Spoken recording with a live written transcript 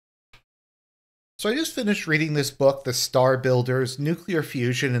So I just finished reading this book, The Star Builders, Nuclear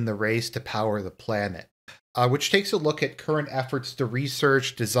Fusion and the Race to Power the Planet, which takes a look at current efforts to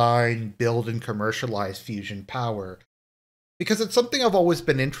research, design, build, and commercialize fusion power. Because it's something I've always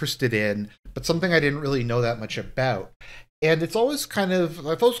been interested in, but something I didn't really know that much about. And I've always kind of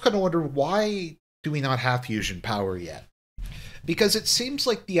wondered, why do we not have fusion power yet? Because it seems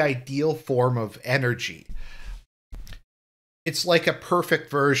like the ideal form of energy. It's like a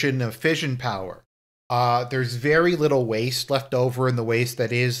perfect version of fission power. There's very little waste left over in the waste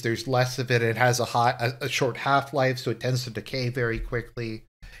that is. There's less of it. It has a short half-life, so it tends to decay very quickly.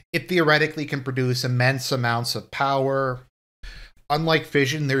 It theoretically can produce immense amounts of power. Unlike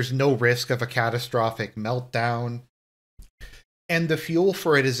fission, there's no risk of a catastrophic meltdown. And the fuel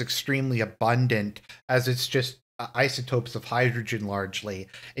for it is extremely abundant, as it's just isotopes of hydrogen largely.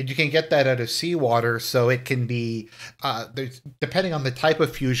 And you can get that out of seawater, so it can be, depending on the type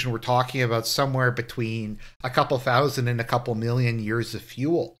of fusion we're talking about, somewhere between a couple thousand and a couple million years of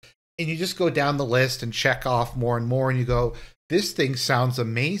fuel. And you just go down the list and check off more and more, and you go, this thing sounds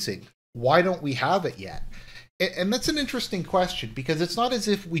amazing. Why don't we have it yet? And that's an interesting question, because it's not as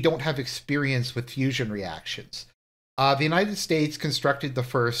if we don't have experience with fusion reactions. The United States constructed the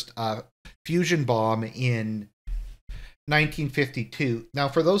first fusion bomb in 1952. Now,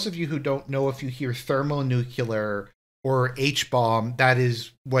 for those of you who don't know, if you hear thermonuclear or H-bomb, that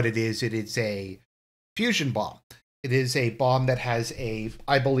is what it is. It is a fusion bomb. It is a bomb that has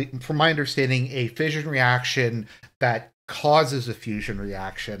I believe, from my understanding, a fission reaction that causes a fusion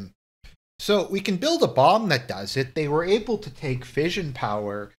reaction. So we can build a bomb that does it. They were able to take fission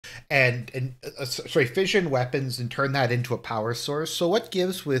power fission weapons and turn that into a power source. So what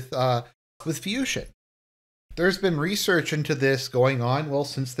gives with fusion? There's been research into this going on, well,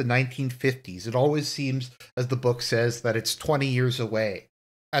 since the 1950s. It always seems, as the book says, that it's 20 years away.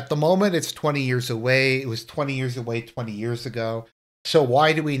 At the moment, it's 20 years away. It was 20 years away 20 years ago. So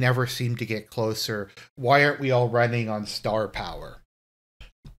why do we never seem to get closer? Why aren't we all running on star power?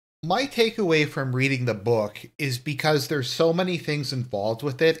 My takeaway from reading the book is because there's so many things involved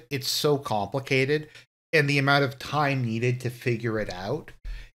with it, it's so complicated, and the amount of time needed to figure it out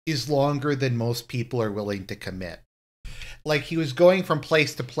is longer than most people are willing to commit. Like, he was going from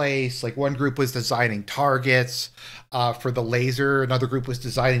place to place. Like, one group was designing targets for the laser, another group was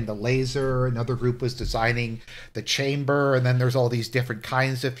designing the laser, another group was designing the chamber, and then there's all these different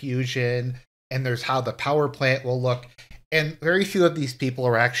kinds of fusion, and there's how the power plant will look. And very few of these people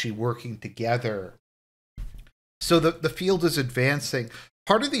are actually working together. So the field is advancing.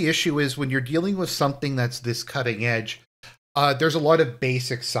 Part of the issue is when you're dealing with something that's this cutting edge, there's a lot of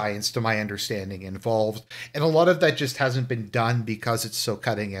basic science, to my understanding, involved. And a lot of that just hasn't been done because it's so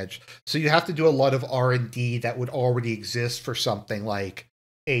cutting edge. So you have to do a lot of R&D that would already exist for something like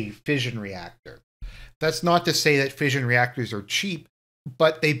a fission reactor. That's not to say that fission reactors are cheap,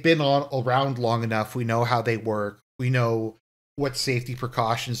 but they've been around long enough. We know how they work. We know what safety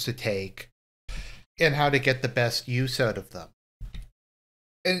precautions to take and how to get the best use out of them.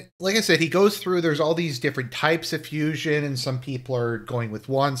 And like I said, he goes through, there's all these different types of fusion, and some people are going with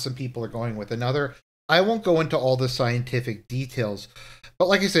one, some people are going with another. I won't go into all the scientific details, but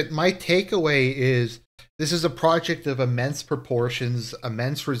like I said, my takeaway is this is a project of immense proportions,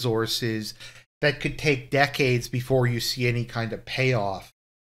 immense resources that could take decades before you see any kind of payoff.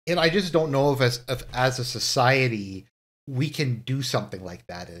 And I just don't know if as a society, we can do something like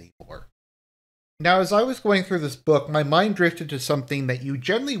that anymore. Now, as I was going through this book, my mind drifted to something that you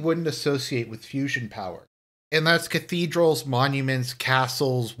generally wouldn't associate with fusion power. And that's cathedrals, monuments,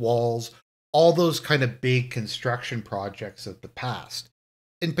 castles, walls, all those kind of big construction projects of the past.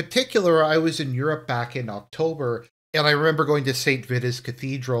 In particular, I was in Europe back in October, and I remember going to St. Vitus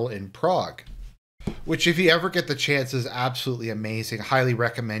Cathedral in Prague, which, if you ever get the chance, is absolutely amazing. I highly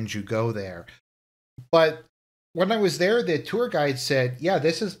recommend you go there. But when I was there, the tour guide said, yeah,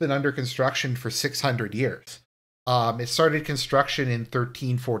 this has been under construction for 600 years. It started construction in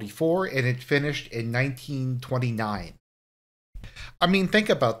 1344 and it finished in 1929. I mean, think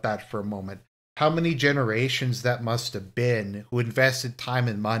about that for a moment. How many generations that must have been who invested time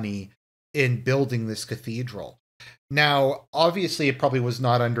and money in building this cathedral. Now, obviously, it probably was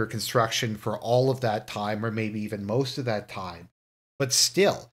not under construction for all of that time, or maybe even most of that time. But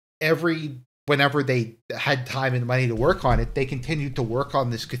still, whenever they had time and money to work on it, they continued to work on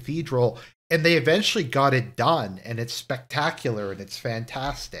this cathedral, and they eventually got it done, and it's spectacular, and it's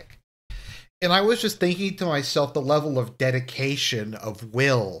fantastic. And I was just thinking to myself, the level of dedication, of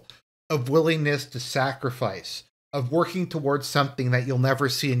will, of willingness to sacrifice, of working towards something that you'll never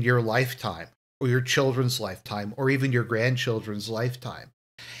see in your lifetime, or your children's lifetime, or even your grandchildren's lifetime.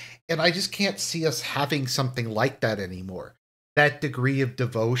 And I just can't see us having something like that anymore. That degree of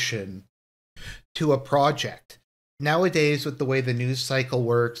devotion to a project. Nowadays, with the way the news cycle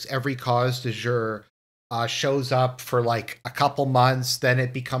works, every cause du jour shows up for like a couple months, then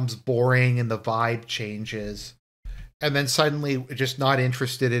it becomes boring and the vibe changes. And then suddenly we're just not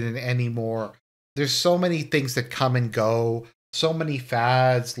interested in it anymore. There's so many things that come and go, so many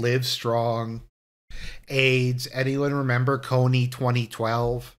fads, Live Strong, AIDS. Anyone remember Coney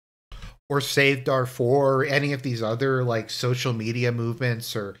 2012? Or Save Darfur, or any of these other like social media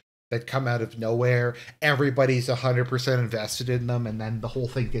movements or that come out of nowhere. Everybody's 100% invested in them, and then the whole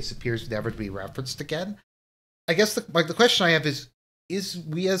thing disappears, never to be referenced again. I guess the question I have is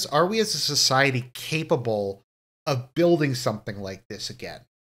are we as a society capable of building something like this again,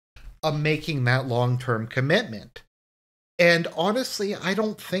 of making that long-term commitment? And honestly, I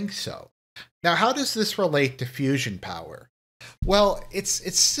don't think so. Now, how does this relate to fusion power? Well, it's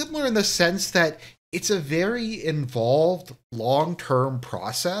similar in the sense that it's a very involved long-term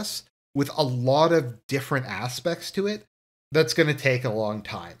process with a lot of different aspects to it that's going to take a long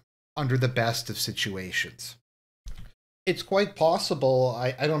time under the best of situations. It's quite possible,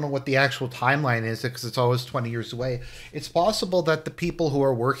 I don't know what the actual timeline is because it's always 20 years away. It's possible that the people who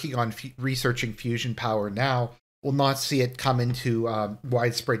are working on researching fusion power now will not see it come into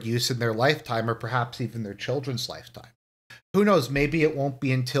widespread use in their lifetime or perhaps even their children's lifetime. Who knows, maybe it won't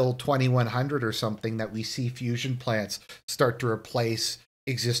be until 2100 or something that we see fusion plants start to replace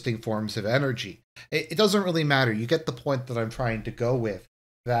existing forms of energy. It doesn't really matter. You get the point that I'm trying to go with,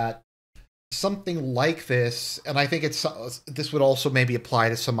 that something like this, and I think this would also maybe apply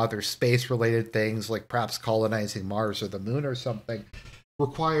to some other space-related things, like perhaps colonizing Mars or the moon or something,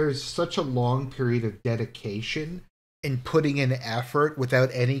 requires such a long period of dedication and putting in effort without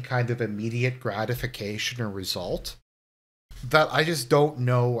any kind of immediate gratification or result, that I just don't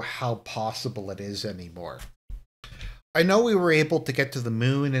know how possible it is anymore. I know we were able to get to the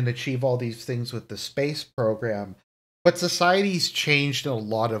moon and achieve all these things with the space program, but society's changed in a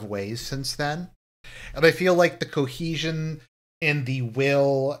lot of ways since then. And I feel like the cohesion and the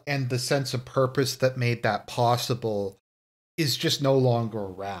will and the sense of purpose that made that possible is just no longer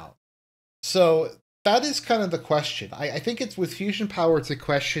around. So that is kind of the question. I think it's with fusion power, it's a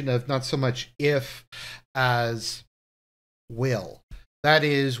question of not so much if as will. That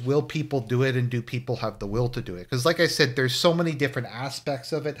is, will people do it and do people have the will to do it? Because like I said, there's so many different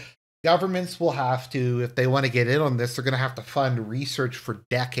aspects of it. Governments will have to, if they want to get in on this, they're going to have to fund research for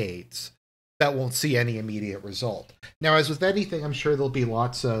decades that won't see any immediate result. Now, as with anything, I'm sure there'll be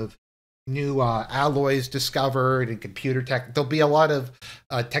lots of new alloys discovered and computer tech. There'll be a lot of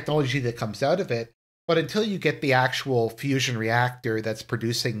technology that comes out of it. But until you get the actual fusion reactor that's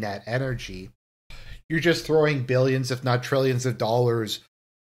producing that energy, you're just throwing billions, if not trillions of dollars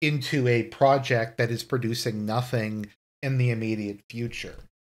into a project that is producing nothing in the immediate future.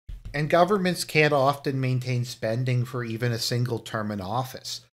 And governments can't often maintain spending for even a single term in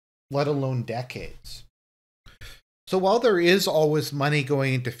office, let alone decades. So while there is always money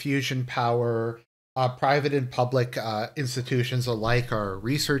going into fusion power, private and public institutions alike are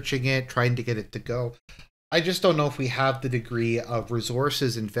researching it, trying to get it to go. I just don't know if we have the degree of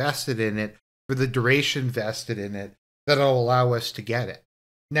resources invested in it for the duration vested in it that'll allow us to get it.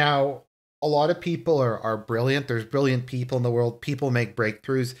 Now, a lot of people are brilliant. There's brilliant people in the world. People make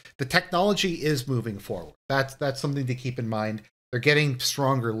breakthroughs. The technology is moving forward. That's something to keep in mind. They're getting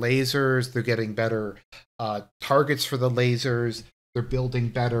stronger lasers. They're getting better targets for the lasers. They're building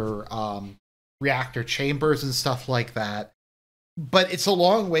better reactor chambers and stuff like that. But it's a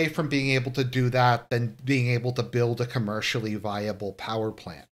long way from being able to do that than being able to build a commercially viable power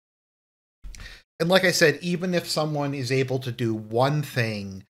plant. And like I said, even if someone is able to do one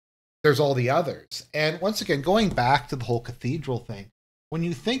thing, there's all the others. And once again, going back to the whole cathedral thing, when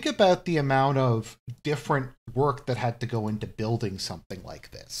you think about the amount of different work that had to go into building something like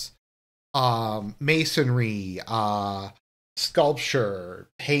this, masonry, sculpture,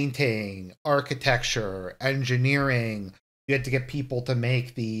 painting, architecture, engineering, you had to get people to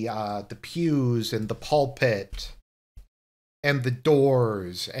make the pews and the pulpit and the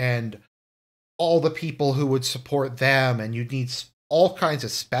doors and all the people who would support them, and you'd need all kinds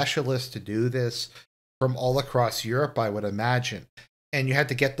of specialists to do this from all across Europe, I would imagine. And you had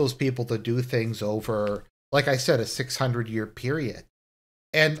to get those people to do things over, like I said, a 600-year period.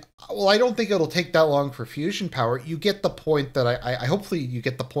 And, well, I don't think it'll take that long for fusion power. You get the point that I hopefully you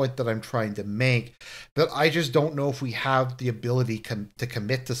get the point that I'm trying to make, that I just don't know if we have the ability to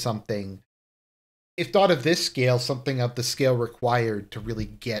commit to something, if not of this scale, something of the scale required to really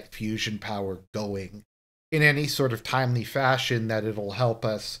get fusion power going in any sort of timely fashion that it'll help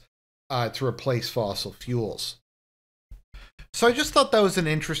us to replace fossil fuels. So I just thought that was an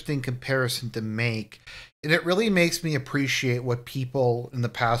interesting comparison to make, and it really makes me appreciate what people in the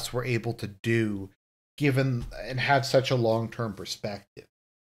past were able to do, given and have such a long-term perspective.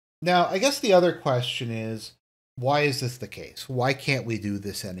 Now, I guess the other question is, why is this the case? Why can't we do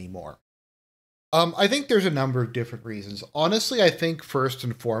this anymore? I think there's a number of different reasons. Honestly, I think first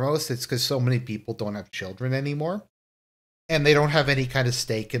and foremost, it's because so many people don't have children anymore, and they don't have any kind of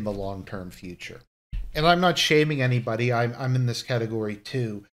stake in the long-term future. And I'm not shaming anybody. I'm in this category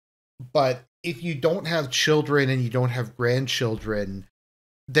too. But if you don't have children and you don't have grandchildren,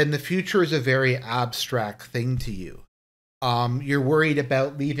 then the future is a very abstract thing to you. You're worried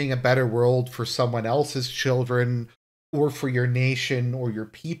about leaving a better world for someone else's children or for your nation or your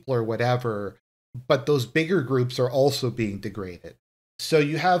people or whatever, but those bigger groups are also being degraded. So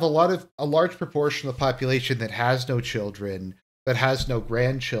you have a large proportion of the population that has no children, that has no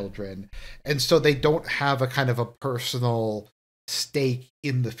grandchildren, and so they don't have a kind of a personal stake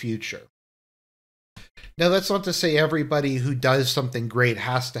in the future. Now, that's not to say everybody who does something great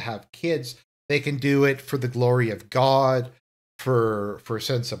has to have kids. They can do it for the glory of God, for a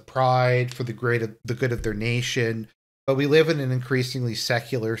sense of pride, for the good of their nation. But we live in an increasingly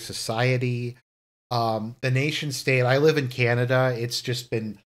secular society. The nation state, I live in Canada, it's just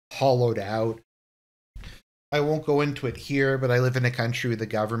been hollowed out. I won't go into it here, but I live in a country where the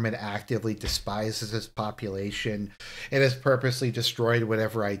government actively despises its population. It has purposely destroyed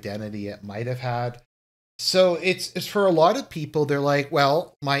whatever identity it might have had. So it's for a lot of people, they're like,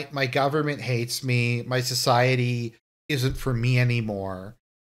 well, my government hates me, my society isn't for me anymore.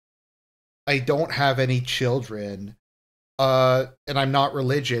 I don't have any children, and I'm not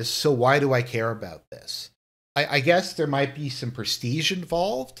religious, so why do I care about this? I guess there might be some prestige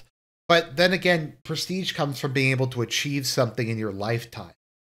involved, but then again, prestige comes from being able to achieve something in your lifetime,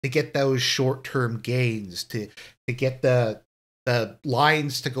 to get those short-term gains, to get the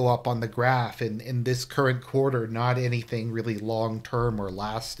lines to go up on the graph in this current quarter, not anything really long-term or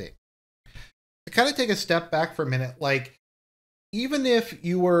lasting. To kind of take a step back for a minute, like, even if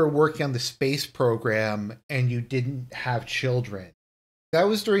you were working on the space program and you didn't have children, that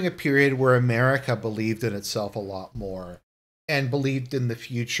was during a period where America believed in itself a lot more and believed in the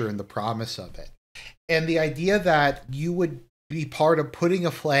future and the promise of it. And the idea that you would be part of putting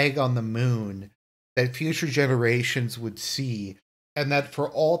a flag on the moon that future generations would see, and that for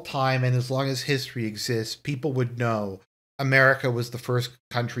all time and as long as history exists, people would know America was the first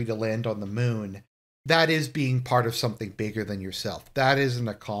country to land on the moon. That is being part of something bigger than yourself. That is an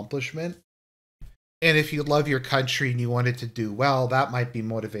accomplishment. And if you love your country and you want it to do well, that might be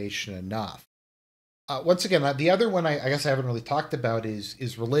motivation enough. Once again, the other one I guess I haven't really talked about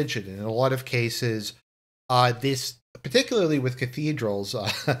is religion. And in a lot of cases, this, particularly with cathedrals,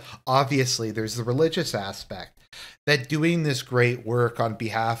 obviously there's the religious aspect, that doing this great work on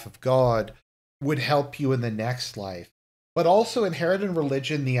behalf of God would help you in the next life. But also inherent in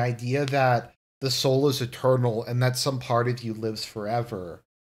religion, the idea that the soul is eternal and that some part of you lives forever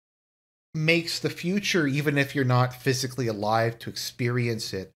makes the future, even if you're not physically alive to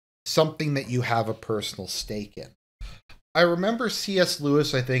experience it, something that you have a personal stake in. I remember C.S.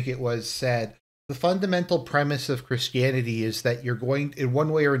 Lewis, I think it was, said, the fundamental premise of Christianity is that you're going, in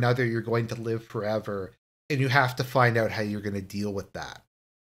one way or another, you're going to live forever, and you have to find out how you're going to deal with that.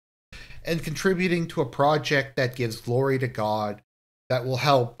 And contributing to a project that gives glory to God, that will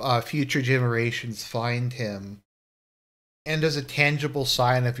help future generations find him, and as a tangible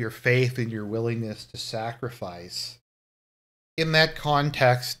sign of your faith and your willingness to sacrifice, in that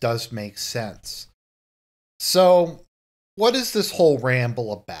context does make sense. So, what is this whole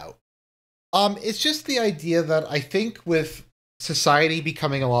ramble about? It's just the idea that I think with society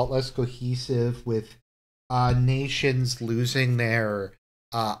becoming a lot less cohesive, with nations losing their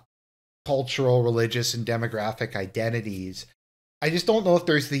cultural, religious, and demographic identities, I just don't know if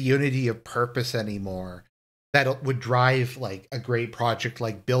there's the unity of purpose anymore that would drive like a great project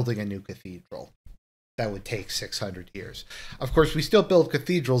like building a new cathedral that would take 600 years. Of course, we still build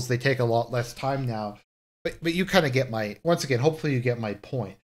cathedrals. They take a lot less time now. But you kind of get my, once again, hopefully you get my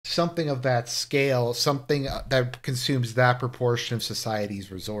point. Something of that scale, something that consumes that proportion of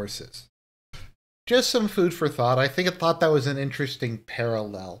society's resources. Just some food for thought. I thought that was an interesting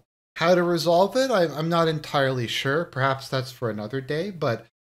parallel. How to resolve it, I'm not entirely sure. Perhaps that's for another day, but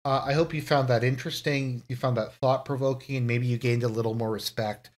I hope you found that interesting, you found that thought-provoking, and maybe you gained a little more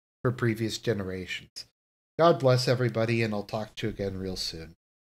respect for previous generations. God bless everybody, and I'll talk to you again real soon.